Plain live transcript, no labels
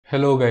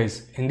Hello guys,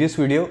 in this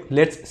video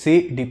let's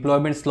see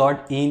deployment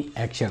slot in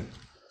action.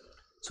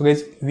 So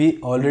guys,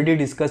 we already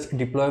discussed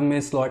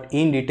deployment slot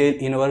in detail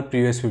in our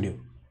previous video,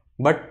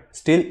 but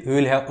still we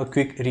will have a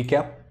quick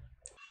recap.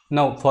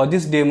 Now for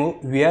this demo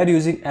we are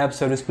using app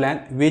service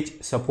plan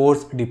which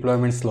supports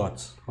deployment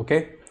slots.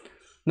 Okay,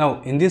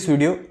 now in this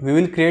video we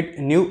will create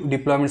a new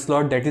deployment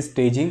slot, that is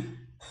staging,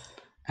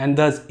 and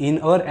thus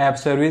in our app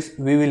service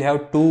we will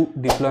have two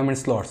deployment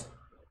slots,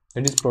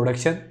 that is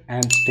production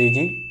and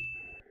staging.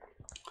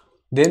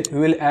 Then we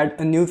will add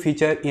a new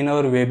feature in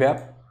our web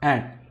app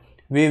and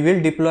we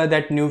will deploy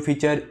that new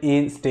feature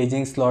in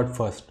staging slot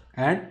first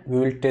and we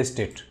will test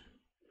it.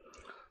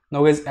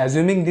 Now guys,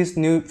 assuming this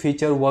new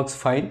feature works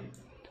fine,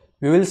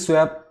 we will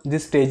swap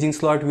this staging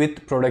slot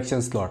with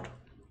production slot,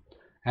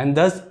 and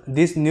thus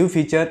this new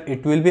feature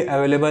it will be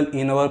available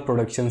in our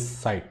production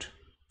site.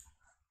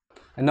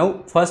 And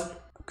now first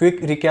quick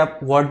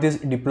recap what this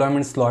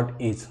deployment slot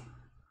is.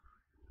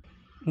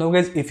 Now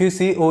guys, if you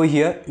see over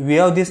here we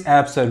have this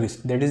app service,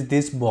 that is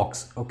this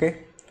box.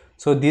 Okay,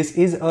 so this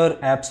is our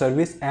app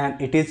service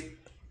and it is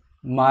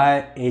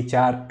my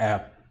HR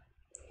app,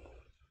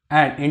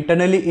 and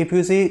internally if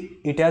you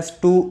see it has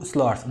two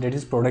slots, that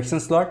is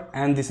production slot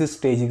and this is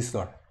staging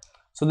slot.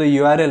 So the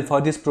URL for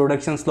this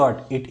production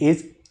slot it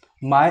is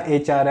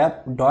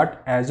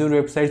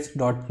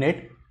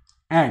myhrApp.azurewebsites.net,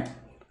 and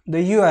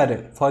the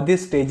URL for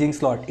this staging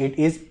slot it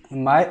is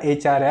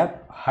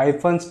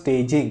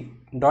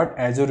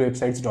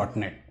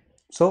myhrApp-staging.azurewebsites.net.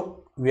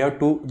 So we have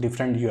two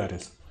different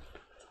URLs.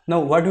 Now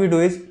what we do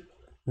is,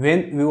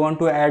 when we want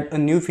to add a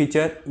new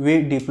feature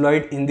we deploy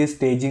it in this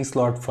staging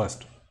slot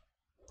first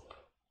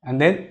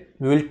and then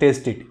we will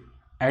test it,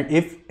 and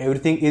if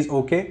everything is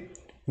okay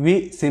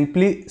we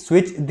simply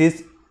switch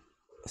this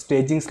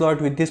staging slot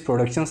with this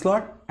production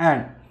slot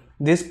and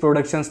this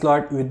production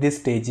slot with this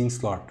staging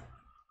slot.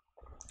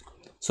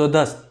 So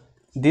thus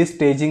this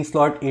staging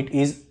slot it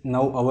is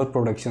now our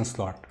production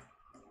slot,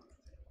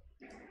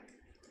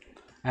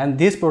 and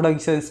this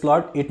production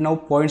slot it now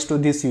points to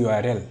this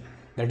URL,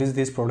 that is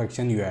this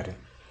production URL,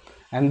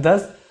 and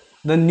thus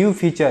the new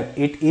feature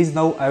it is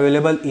now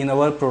available in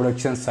our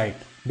production site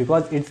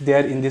because it's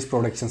there in this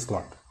production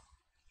slot.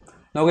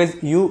 Now guys,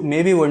 you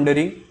may be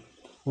wondering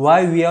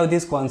why we have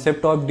this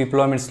concept of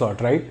deployment slot,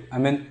 right? I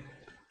mean,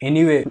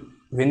 anyway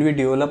when we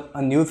develop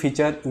a new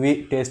feature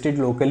we test it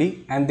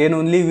locally and then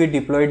only we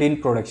deploy it in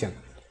production.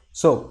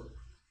 So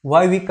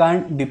why we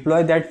can't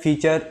deploy that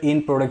feature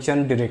in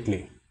production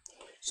directly?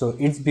 So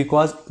it's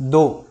because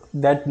though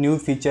that new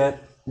feature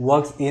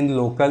works in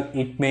local,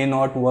 it may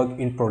not work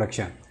in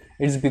production.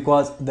 It's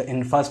because the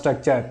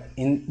infrastructure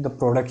in the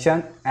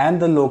production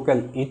and the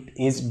local it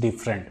is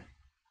different.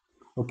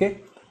 Okay,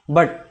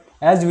 but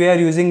as we are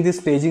using this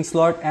staging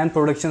slot and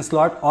production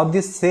slot of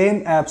this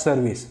same app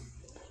service,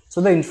 so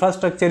the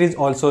infrastructure is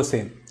also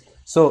same.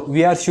 So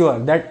we are sure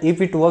that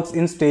if it works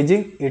in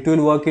staging it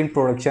will work in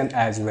production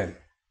as well,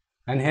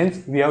 and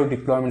hence we have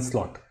deployment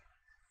slot.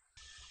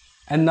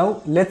 And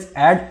now let's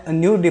add a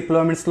new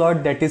deployment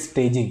slot, that is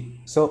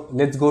staging. So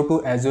let's go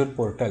to Azure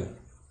portal.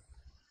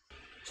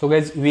 So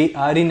guys, we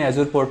are in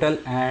Azure portal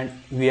and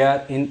we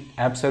are in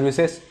app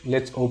services.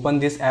 Let's open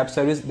this app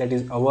service, that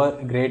is our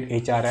great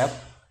HR app.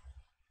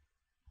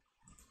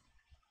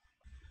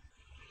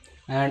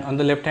 And on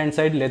the left hand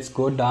side let's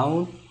go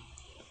down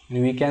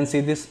and we can see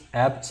this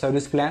app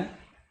service plan.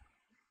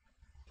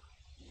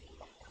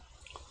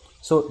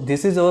 So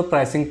this is our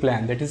pricing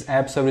plan, that is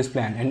app service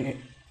plan,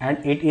 and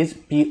it is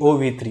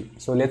POV3.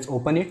 So let's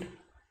open it.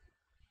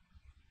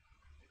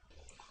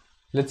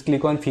 Let's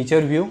click on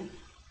feature view.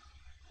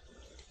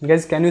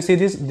 Guys, can you see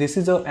this? This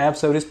is our app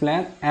service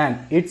plan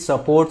and it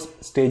supports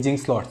staging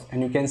slots,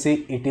 and you can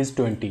see it is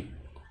 20.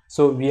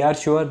 So we are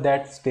sure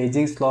that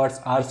staging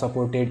slots are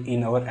supported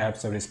in our app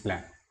service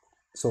plan.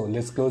 So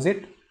let's close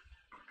it.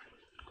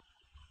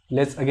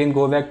 Let's again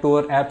go back to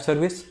our app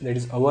service, that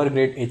is our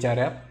great HR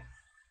app.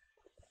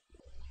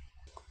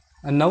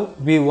 And now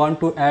we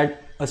want to add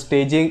a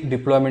staging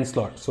deployment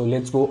slot. So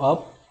let's go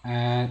up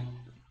and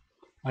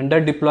under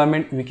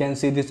deployment we can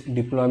see this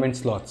deployment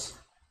slots,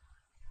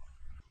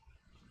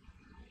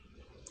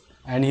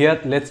 and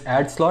here let's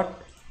add slot.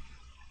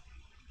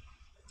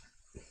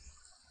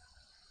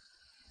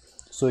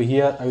 So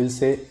here I will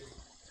say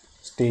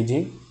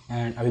staging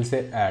and I will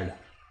say add,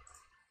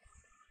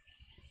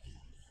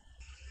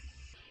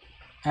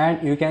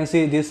 and you can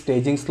see this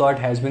staging slot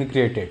has been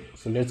created.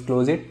 So let's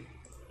close it.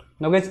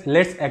 Now guys,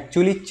 let's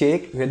actually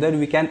check whether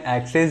we can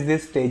access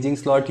this staging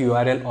slot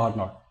URL or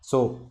not.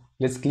 So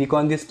let's click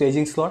on this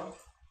staging slot.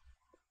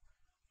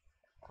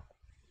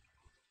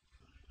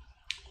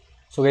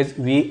 So guys,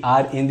 we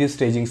are in this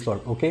staging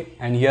slot. Okay,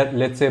 and here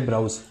let's say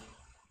browse,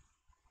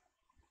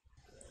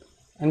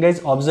 and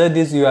guys observe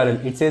this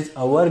URL, it says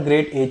our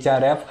great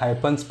HR app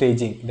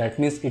 -staging, that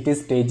means it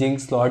is staging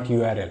slot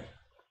URL,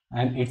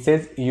 and it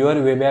says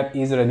your web app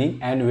is running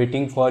and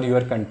waiting for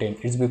your content.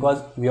 It's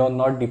because we have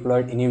not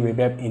deployed any web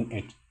app in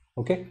it.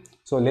 Okay,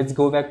 so let's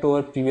go back to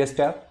our previous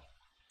tab.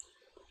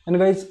 And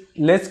guys,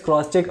 let's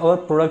cross check our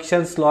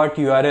production slot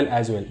URL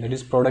as well, that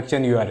is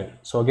production URL.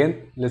 So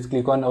again, let's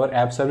click on our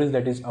app service,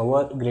 that is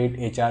our great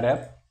HR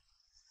app,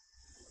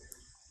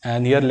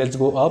 and here let's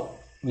go up,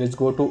 let's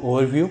go to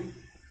overview.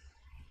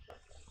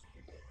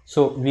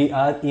 So we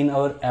are in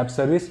our app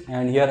service,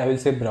 and here I will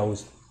say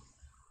browse.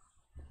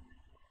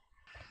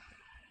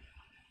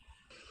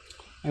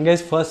 And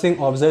guys, first thing,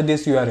 observe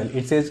this URL.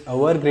 It says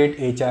our great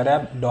HR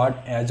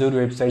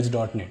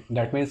app.azurewebsites.net.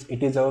 That means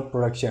it is our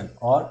production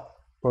or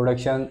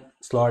production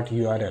slot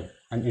URL,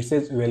 and it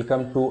says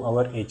welcome to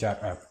our HR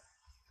app.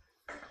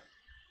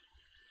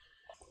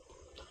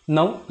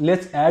 Now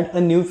let's add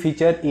a new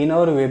feature in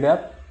our web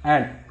app,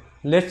 and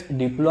let's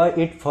deploy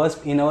it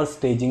first in our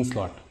staging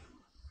slot.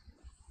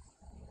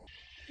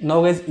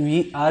 Now guys,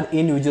 we are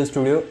in Visual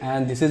Studio,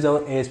 and this is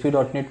our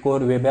ASP.NET Core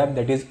web app,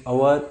 that is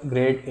our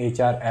great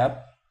HR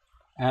app,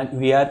 and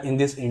we are in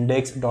this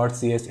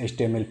index.cs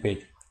HTML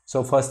page.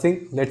 So first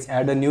thing, let's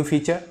add a new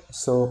feature.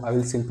 So I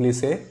will simply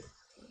say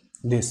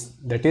this,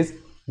 that is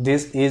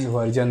this is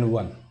version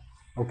 1.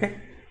 Okay,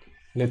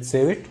 let's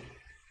save it,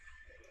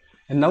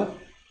 and now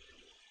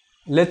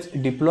let's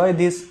deploy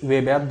this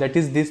web app, that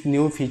is this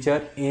new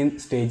feature, in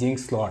staging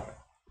slot.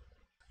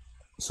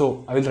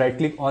 So I will right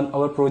click on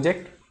our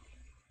project,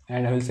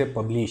 and I will say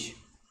publish.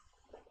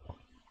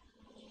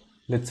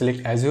 Let's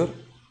select Azure,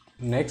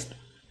 next,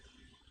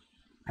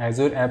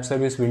 Azure App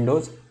Service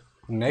Windows,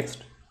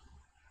 next.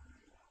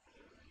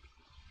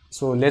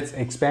 So let's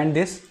expand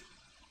this,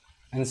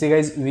 and see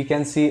guys, we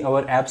can see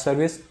our app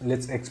service.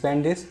 Let's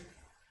expand this,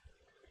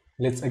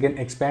 let's again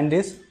expand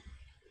this,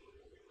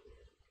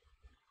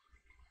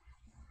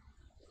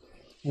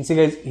 and see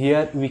guys,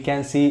 here we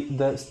can see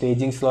the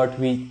staging slot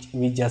which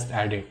we just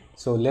added.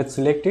 So let's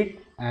select it,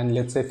 and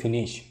let's say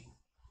finish,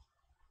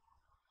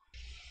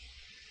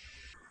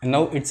 and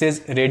now it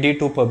says ready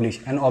to publish.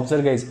 And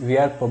observe guys, we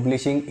are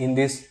publishing in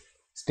this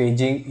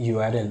staging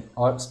URL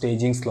or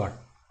staging slot.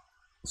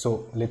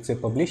 So let's say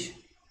publish,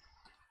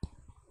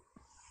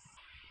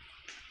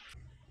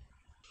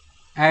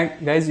 and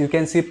guys, you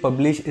can see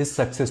publish is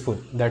successful.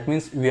 That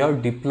means we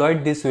have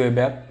deployed this web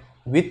app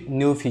with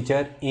new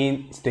feature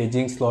in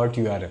staging slot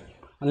URL.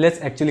 And let's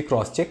actually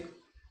cross check.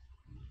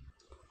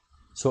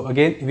 So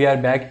again, we are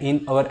back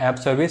in our app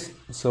service.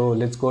 So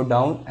let's go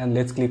down, and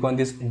let's click on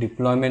this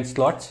deployment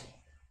slots.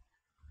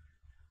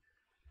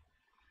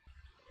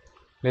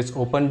 Let's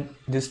open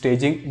this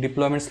staging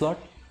deployment slot,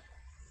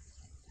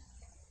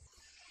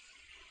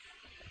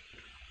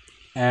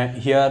 and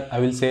here I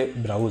will say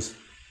browse.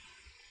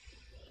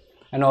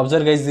 And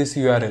observe guys, this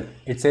URL,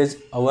 it says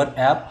our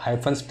app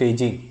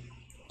staging,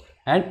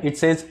 and it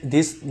says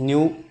this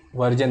new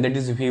version, that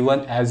is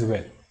V1 as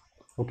well.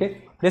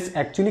 Okay, let's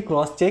actually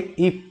cross check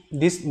if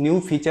this new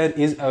feature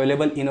is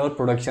available in our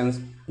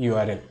production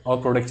URL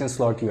or production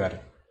slot URL.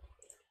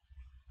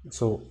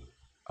 So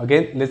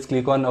again, let's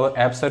click on our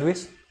app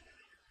service.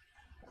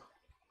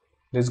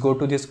 Let's go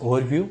to this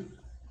overview,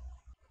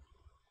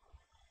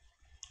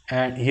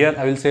 and here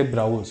I will say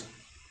browse.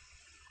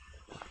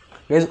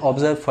 Guys,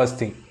 observe first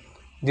thing,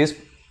 this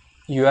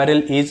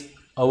URL is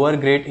our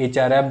great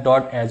HR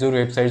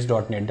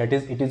app.azurewebsites.net, that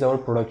is it is our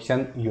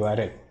production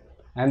URL,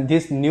 and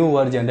this new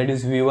version, that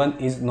is V1,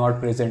 is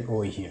not present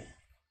over here.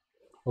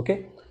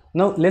 Okay,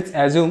 now let's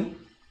assume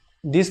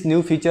this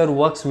new feature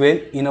works well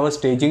in our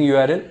staging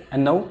URL,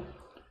 and now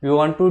we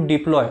want to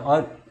deploy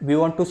or we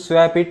want to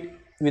swap it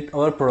with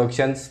our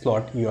production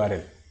slot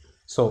URL.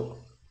 So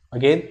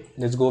again,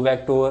 let's go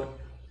back to our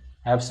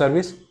app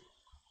service.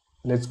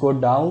 Let's go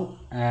down,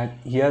 and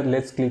here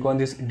let's click on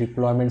this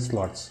deployment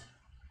slots,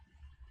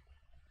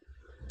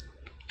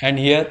 and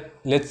here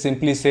let's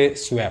simply say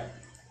swap,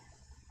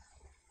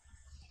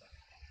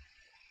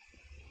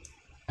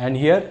 and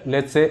here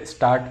let's say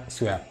start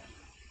swap.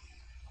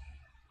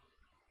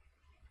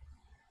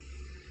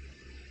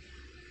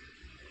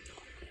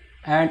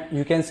 And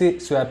you can see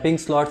swapping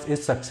slots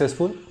is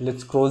successful.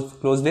 Let's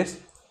close this,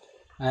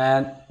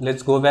 and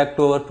let's go back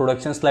to our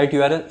production slide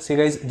URL. See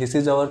guys, this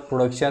is our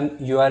production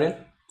URL,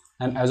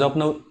 and as of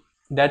now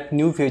that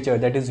new feature,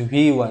 that is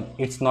V1,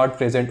 it's not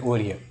present over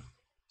here.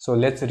 So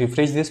let's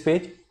refresh this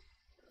page,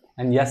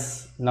 and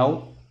yes,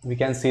 now we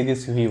can see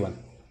this V1,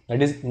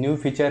 that is new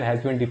feature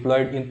has been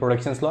deployed in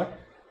production slot.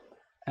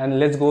 And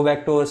let's go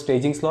back to our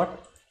staging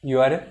slot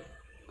URL,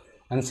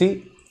 and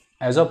see,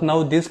 as of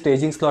now this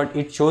staging slot,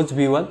 it shows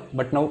V1,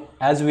 but now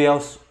as we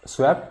have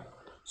swapped,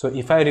 so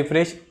if I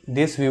refresh,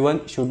 this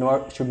V1 should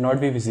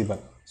not be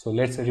visible. So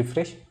let's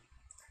refresh,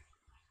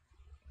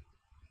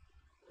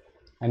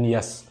 and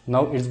yes,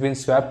 now it's been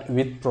swapped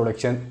with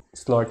production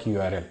slot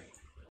URL.